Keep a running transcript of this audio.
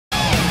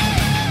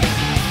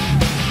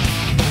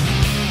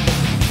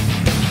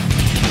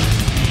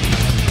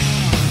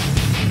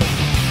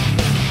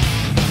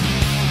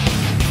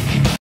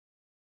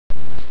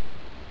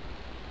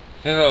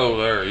Hello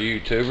there,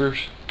 YouTubers.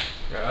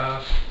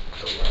 Guys,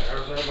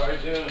 how's everybody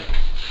doing?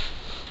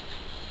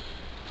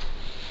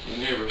 You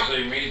never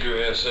see me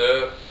dress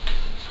up.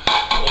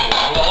 A little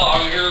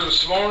vlog here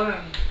this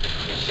morning.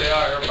 See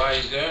how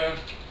everybody's doing. Got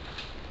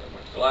my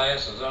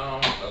glasses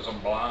on because I'm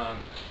blind.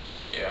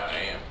 Yeah, I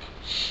am.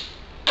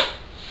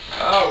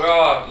 Oh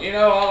God,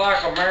 I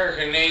like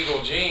American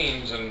Eagle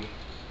jeans, and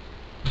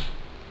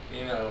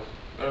they're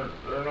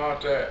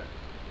not that.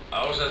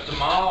 I was at the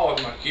mall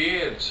with my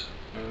kids,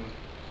 and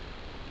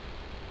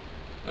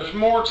there's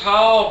more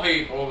tall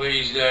people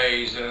these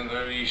days than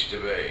there used to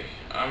be.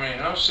 I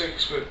mean, I'm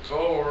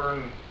 6'4"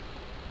 and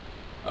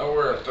I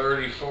wear a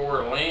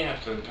 34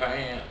 length in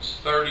pants,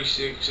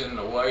 36 in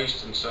the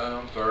waist and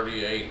some,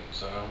 38 and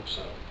some.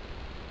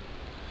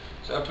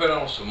 So I put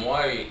on some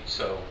weight,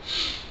 so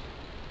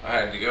I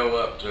had to go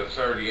up to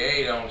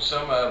 38 on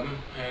some of them,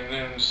 and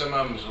then some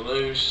of them's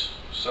loose.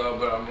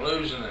 But I'm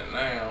losing it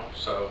now.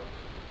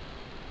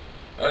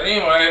 But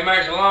anyway, to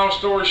make a long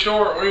story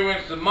short, we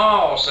went to the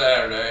mall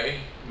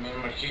Saturday, me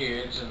and my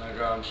kids, and I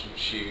got them some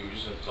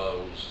shoes and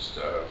clothes and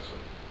stuff.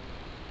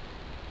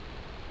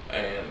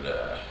 And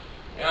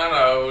I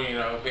know,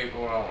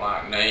 people don't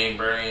like name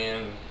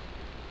brand,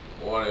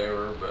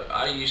 whatever, but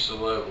I used to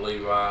love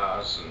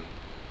Levi's, and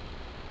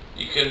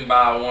you couldn't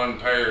buy one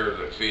pair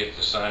that fit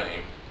the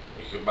same.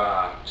 You could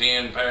buy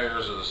 10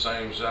 pairs of the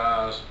same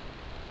size,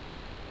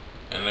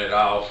 and they'd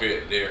all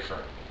fit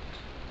different.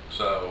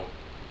 So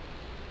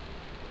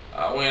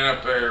I went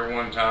up there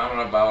one time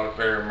and I bought a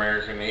pair of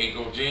American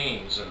Eagle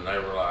jeans, and they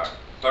were like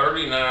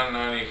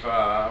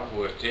 $39.95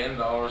 with $10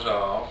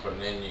 off,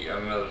 and then you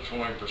got another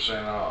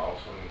 20% off.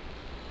 And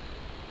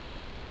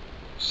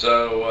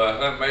so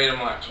that made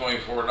them like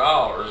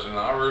 $24, and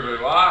I really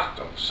liked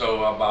them.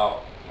 So I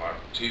bought like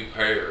 2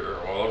 pair.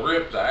 Well, I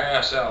ripped the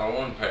ass out of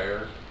one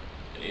pair,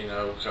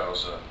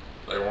 because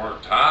they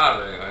weren't tight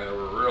or anything. They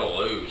were real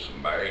loose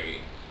and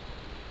baggy.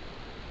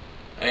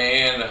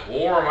 And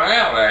wore them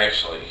out,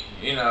 actually,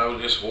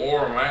 just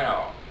wore them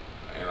out,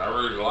 and I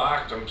really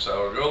liked them.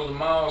 So I go to the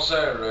mall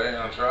Saturday and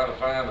I try to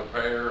find a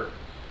pair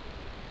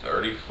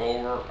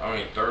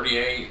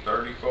 38,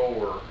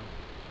 34.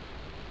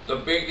 The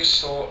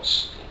biggest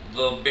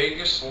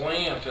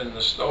length in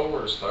the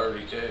store is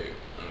 32,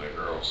 and the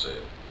girl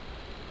said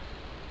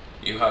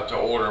you have to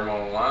order them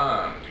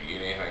online to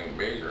get anything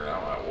bigger. And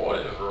I'm like, what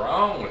is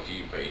wrong with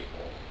you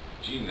people?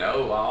 Do you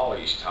know all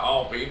these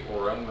tall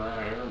people running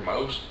around here?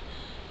 Most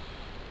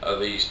of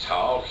these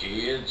tall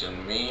kids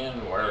and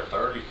men wear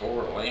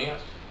 34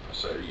 length. I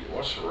said,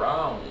 what's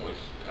wrong with,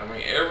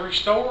 every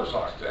store's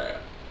like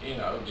that,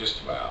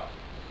 just about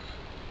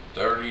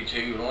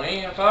 32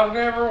 length. I've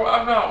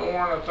not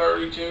worn a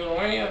 32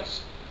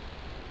 length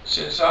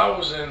since I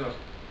was in the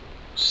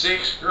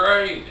 6th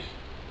grade.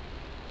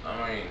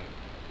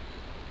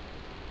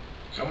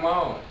 Come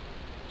on.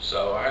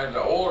 So I had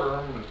to order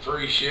them and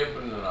free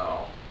shipping and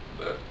all,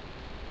 but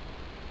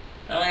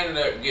I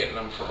ended up getting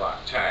them for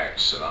like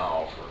tax and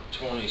all for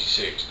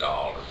 $26,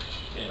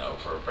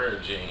 for a pair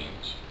of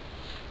jeans,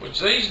 which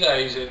these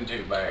days isn't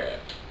too bad.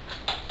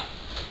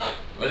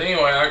 But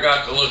anyway, I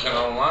got to looking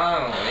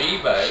online on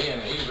eBay,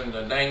 and even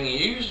the dang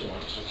used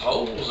ones with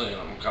holes in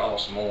them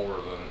cost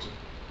more than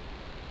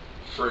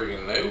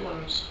friggin' new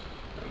ones.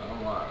 And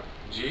I'm like,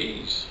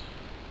 geez,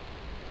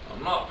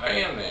 I'm not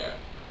paying that.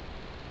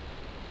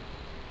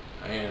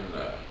 And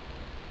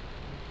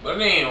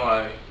but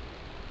anyway,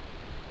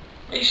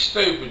 these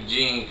stupid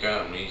jean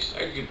companies,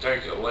 they could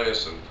take a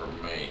lesson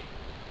from me.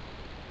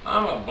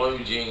 I'm a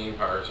blue jean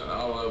person.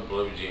 I love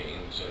blue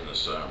jeans in the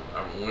summer.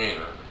 I'm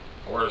winter.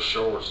 I wear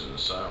shorts in the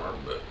summer,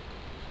 but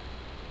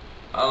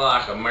I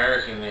like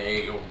American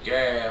Eagle,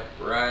 Gap,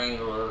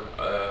 Wrangler,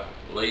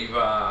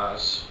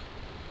 Levi's.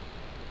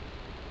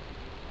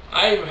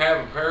 I even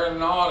have a pair of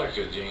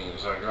Nautica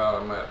jeans. I got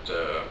them at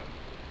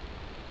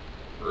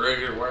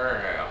regular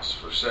warehouse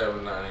for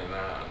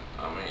 $7.99.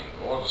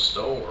 What a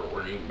store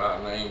where you can buy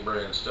name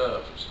brand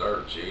stuff. It's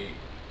dirt cheap.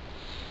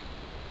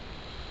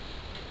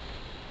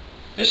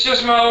 It's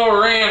just my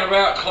little rant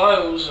about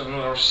clothes and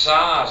their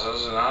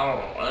sizes, and I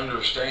don't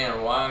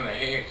understand why in the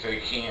heck they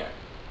can't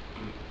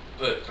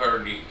put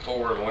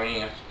 34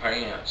 length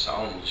pants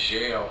on the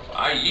shelf.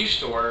 I used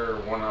to wear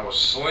when I was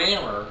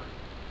slimmer,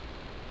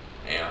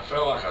 and I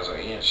felt like I was an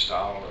inch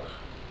taller,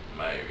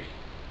 maybe.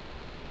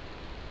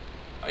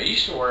 I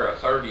used to wear a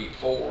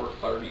 34,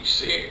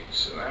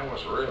 36, and that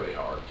was really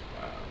hard to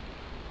find.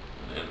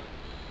 And then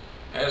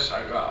as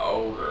I got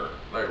older,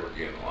 they were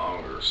getting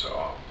longer, so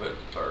I put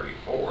the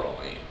 34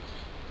 length.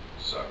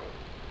 So,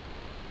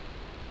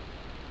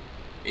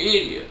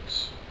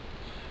 idiots.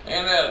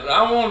 And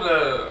I want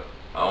to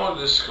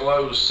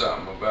disclose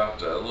something about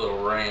the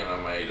little rant I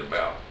made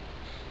about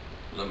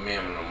the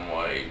minimum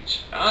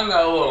wage. I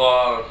know a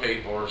lot of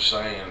people are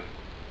saying,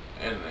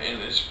 and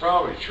it's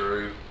probably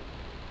true,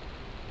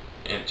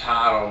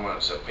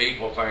 entitlements, that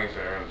people think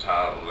they're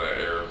entitled to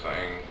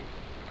everything,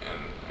 and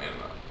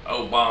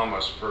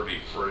Obama's pretty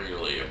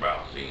freely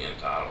about the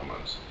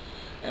entitlements.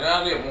 And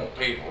I didn't want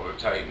people to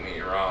take me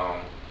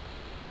wrong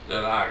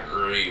that I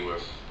agree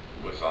with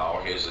with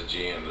all his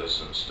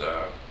agendas and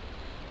stuff.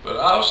 But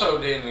I also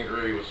didn't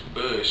agree with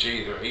Bush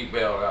either. He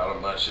bailed out a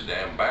bunch of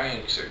damn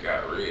banks that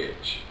got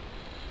rich.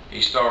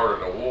 He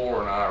started a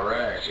war in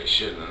Iraq that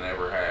shouldn't have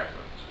never happened.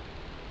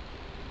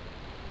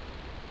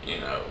 You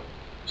know.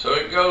 So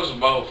it goes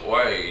both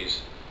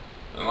ways.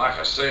 And like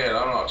I said,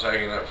 I'm not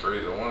taking up for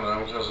either one of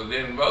them because I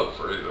didn't vote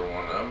for either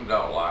one of them.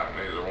 Don't like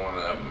neither one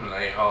of them. And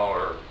they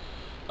holler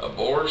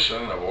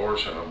abortion,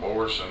 abortion,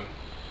 abortion.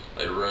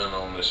 They run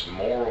on this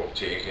moral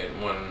ticket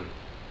when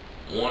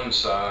one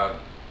side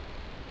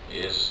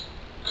is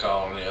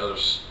calling the other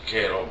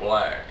kettle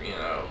black, you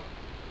know.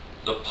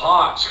 The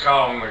pot's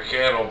calling the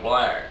kettle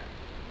black.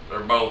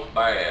 They're both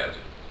bad.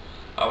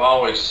 I've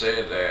always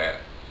said that.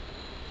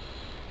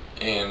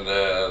 And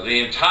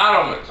the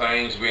entitlement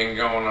thing's been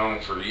going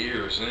on for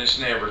years, and it's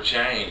never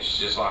changed.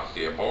 Just like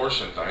the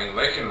abortion thing,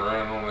 they can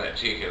run on that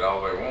ticket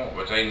all they want,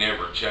 but they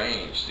never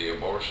changed the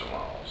abortion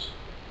laws.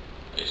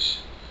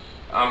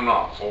 I'm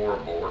not for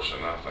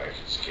abortion. I think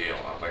it's killing.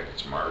 I think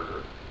it's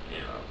murder, you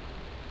know.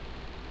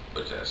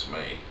 But that's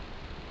me.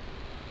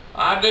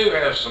 I do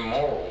have some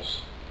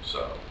morals,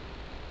 so,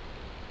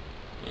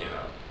 you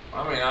know.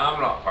 I mean, I'm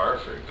not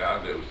perfect.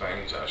 I do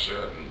things I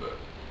shouldn't, but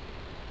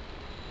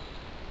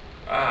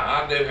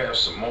I do have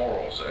some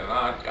morals, and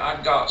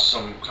I got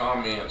some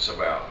comments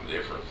about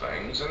different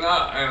things, and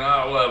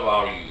I love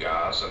all you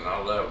guys, and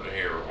I love to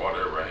hear what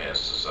everybody has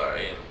to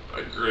say,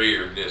 and agree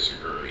or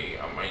disagree.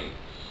 I mean,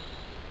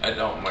 that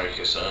don't make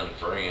us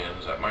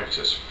unfriends.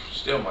 That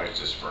still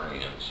makes us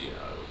friends, you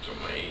know,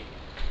 to me.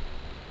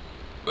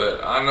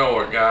 But I know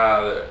a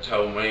guy that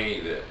told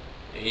me that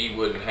he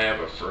wouldn't have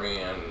a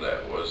friend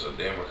that was a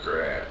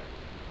Democrat.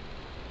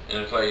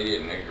 And if they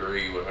didn't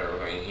agree with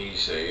everything he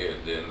said,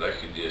 then they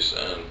could just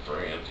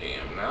unfriend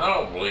him. Now, I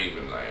don't believe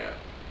in that,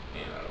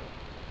 you know.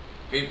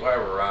 People have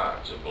a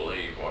right to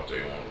believe what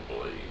they want to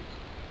believe.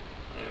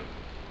 And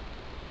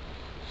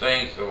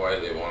think the way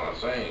they want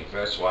to think.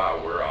 That's why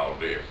we're all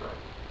different.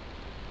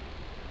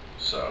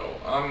 So,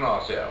 I'm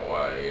not that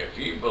way. If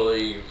you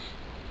believe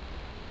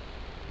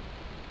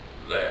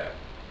that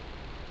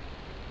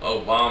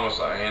Obama's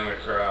the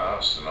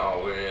Antichrist and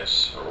all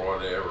this or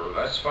whatever,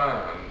 that's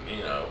fine,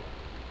 you know.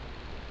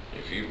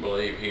 If you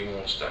believe he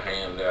wants to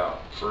hand out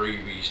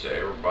freebies to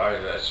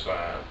everybody, that's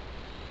fine.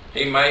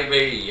 He may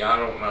be, I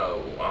don't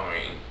know. I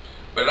mean,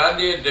 but I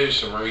did do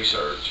some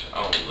research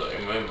on the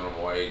minimum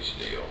wage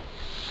deal.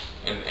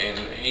 And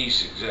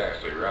he's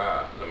exactly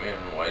right. The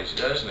minimum wage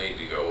does need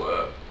to go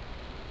up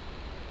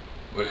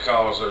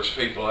because there's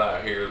people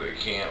out here that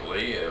can't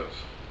live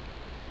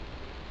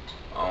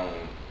on,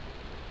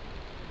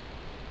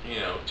 you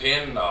know,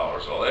 $10,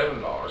 $11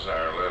 an hour,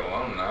 let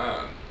alone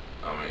 $9.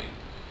 I mean,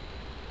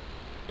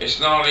 it's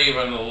not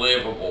even a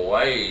livable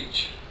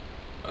wage,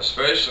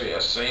 especially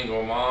a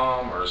single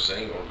mom or a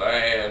single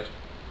dad.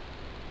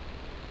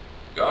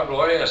 God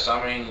bless.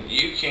 I mean,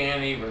 you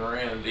can't even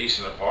rent a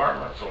decent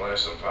apartment for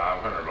less than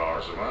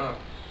 $500 a month,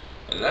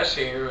 and that's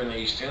here in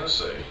East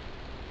Tennessee.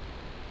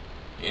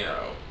 You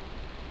know,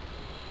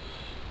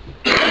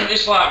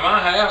 it's like my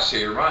house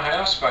here. My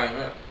house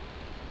payment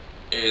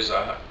is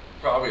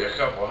probably a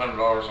couple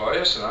 $100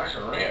 less than I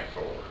can rent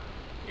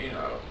for. You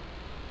know.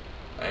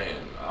 And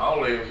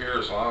I'll live here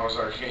as long as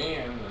I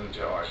can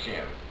until I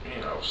can't,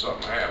 you know, if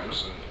something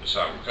happens and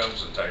something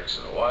comes and takes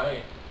it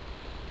away.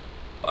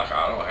 Like,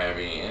 I don't have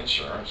any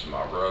insurance.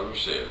 My brother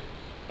said,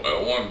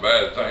 well, one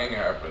bad thing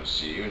happens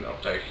to you and they'll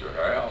take your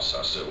house.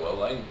 I said, well,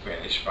 they can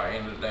finish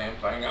paying the damn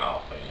thing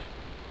off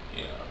then,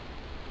 you know.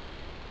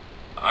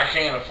 I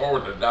can't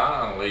afford to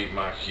die and leave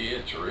my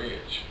kids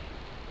rich.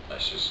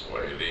 That's just the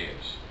way it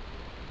is.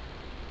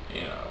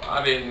 You know,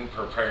 I didn't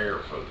prepare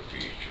for the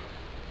future.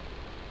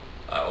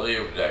 I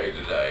live day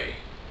to day,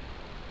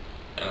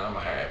 and I'm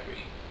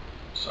happy,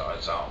 so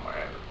that's all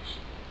matters.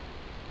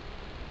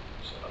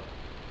 So,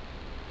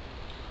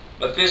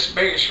 but this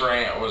biggest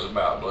rant was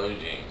about blue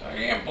jeans. I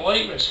can't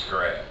believe it's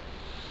crap.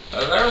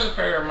 Now, there's a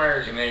pair of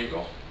American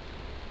Eagle,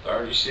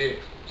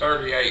 36,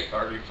 38,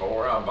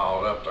 34. I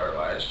bought up there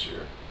last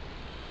year.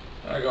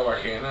 And I go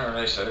back in there, and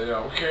they say they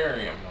don't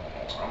carry them no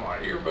more. I'm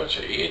like, you're a bunch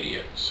of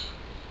idiots.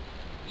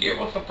 Get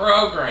with the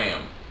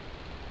program.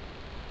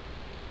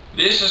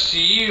 This is to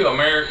you,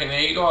 American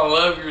Eagle. I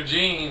love your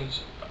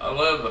jeans. I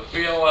love the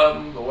feel of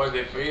them, the way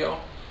they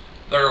feel.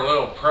 They're a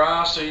little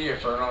pricey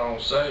if they're not on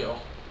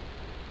sale.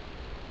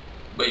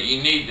 But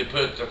you need to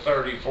put the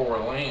 34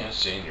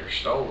 lengths in your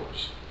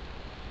stores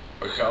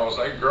because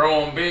they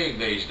grow them big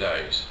these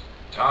days.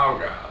 Tall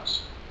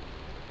guys.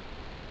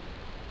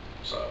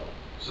 So,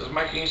 does this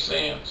make any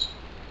sense?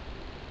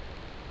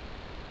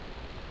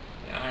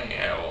 I ain't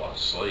had a lot of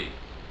sleep.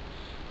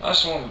 I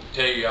just wanted to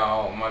tell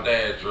y'all my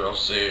dad's real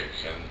sick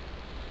and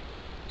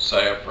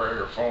say a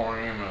prayer for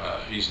him.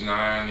 He's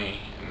 90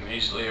 and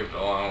he's lived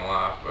a long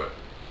life, but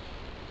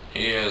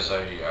he has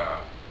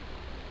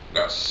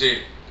got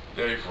sick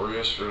the day before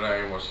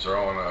yesterday and was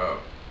throwing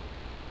up.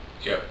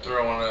 Kept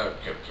throwing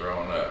up, kept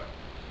throwing up.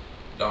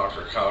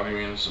 Doctor caught him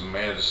in some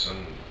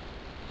medicine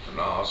for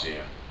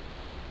nausea.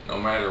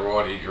 No matter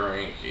what he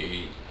drank, he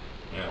eat,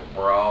 you know,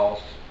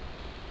 broth,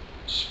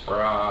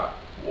 Sprite,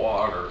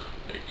 water,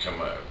 it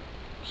come up.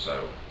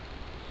 So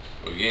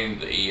we get him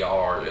to the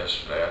ER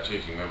yesterday. I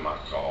took him in my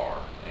car,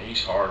 and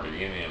he's hard to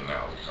get in and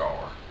out of the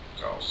car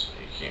because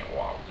he can't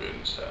walk good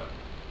and stuff.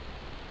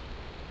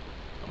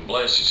 And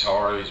bless his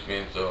heart, he's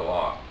been through a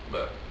lot,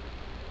 but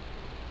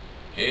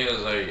he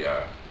has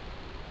a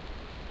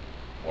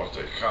what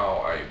they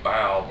call a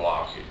bowel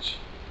blockage,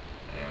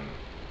 and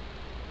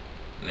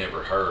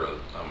never heard of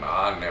it. I mean,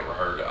 I'd never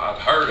heard of it. I'd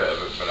heard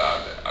of it, but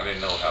I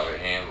didn't know how they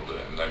handled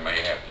it, and they may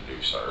have to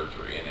do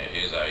surgery, and at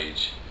his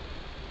age,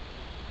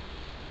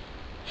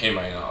 he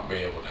may not be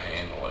able to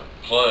handle it.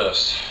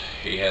 Plus,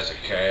 he has a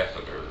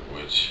catheter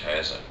which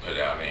hasn't put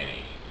out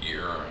any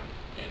urine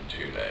in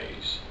 2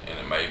 days, and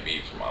it may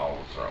be from all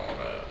the throwing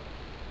up.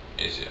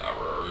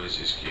 Or is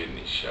his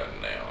kidney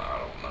shutting down? I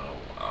don't know.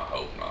 I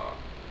hope not.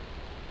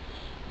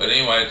 But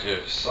anyway,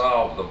 to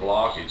solve the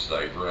blockage,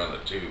 they've run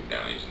a tube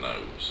down his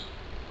nose.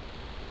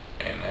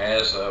 And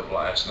as of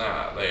last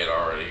night, they had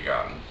already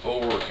gotten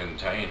 4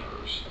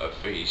 containers of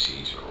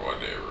feces or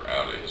whatever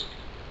out of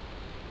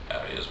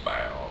his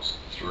bowels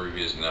through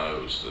his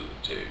nose through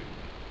the tube.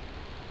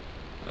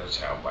 That's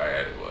how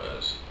bad it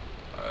was.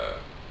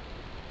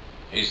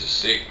 He's a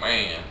sick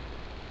man,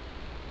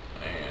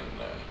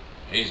 and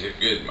he's a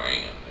good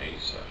man.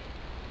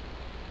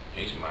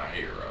 He's my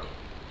hero.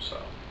 So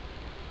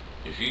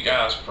if you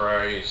guys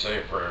pray, say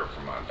a prayer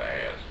for my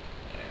dad,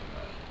 and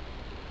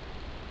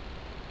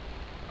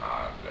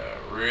I'd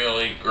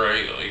really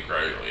greatly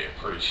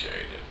appreciate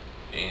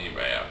it.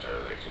 Anybody out there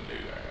that can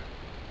do that.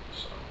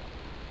 So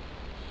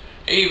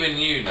even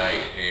you,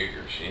 Nate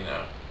Higgers, you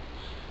know,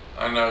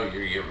 I know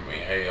you're giving me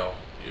hell.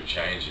 You're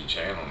changing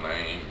channel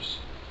names.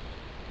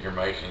 You're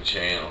making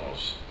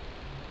channels.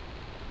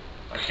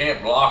 I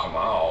can't block them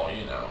all,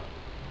 you know.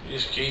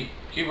 Just keep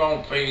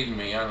on feeding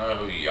me. I know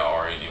who you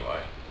are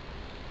anyway.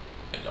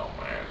 It don't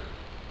matter,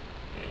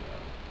 you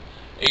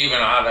know. Even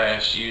I'd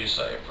ask you to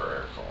say a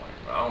prayer for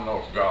him. I don't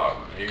know if God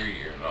would hear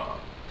you or not,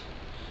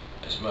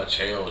 as much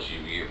hell as you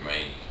give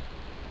me.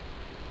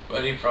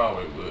 But he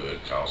probably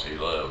would, because he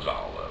loves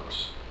all of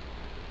us.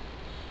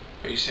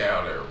 Peace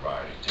out,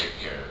 everybody. Take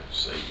care.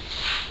 See you.